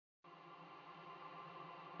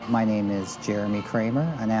My name is Jeremy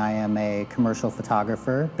Kramer, and I am a commercial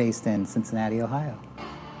photographer based in Cincinnati, Ohio.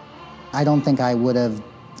 I don't think I would have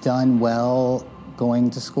done well going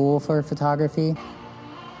to school for photography.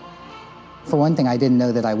 For one thing, I didn't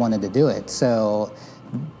know that I wanted to do it, so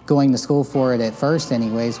going to school for it at first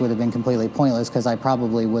anyways would have been completely pointless because I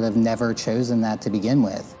probably would have never chosen that to begin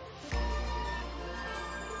with.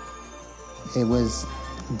 It was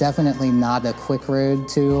definitely not a quick road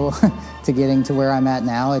to getting to where I'm at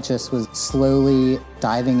now. It just was slowly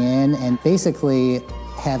diving in and basically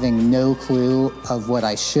having no clue of what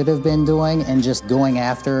I should have been doing and just going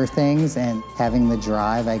after things and having the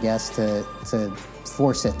drive, I guess, to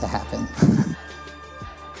force it to happen.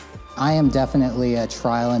 I am definitely a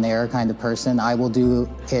trial and error kind of person. I will do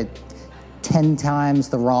it 10 times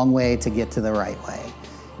the wrong way to get to the right way.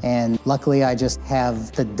 And luckily, I just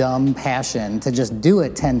have the dumb passion to just do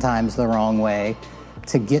it 10 times the wrong way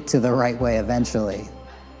to get to the right way eventually.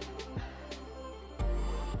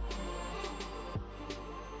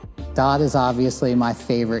 Dodd is obviously my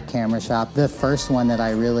favorite camera shop. The first one that I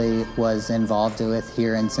really was involved with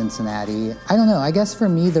here in Cincinnati. I don't know, I guess for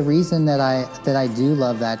me, the reason that I do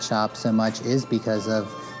love that shop so much is because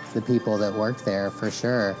of the people that work there, for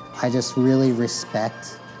sure. I just really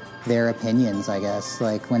respect their opinions, I guess.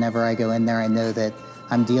 Like, whenever I go in there, I know that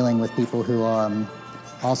I'm dealing with people who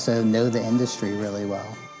also know the industry really well.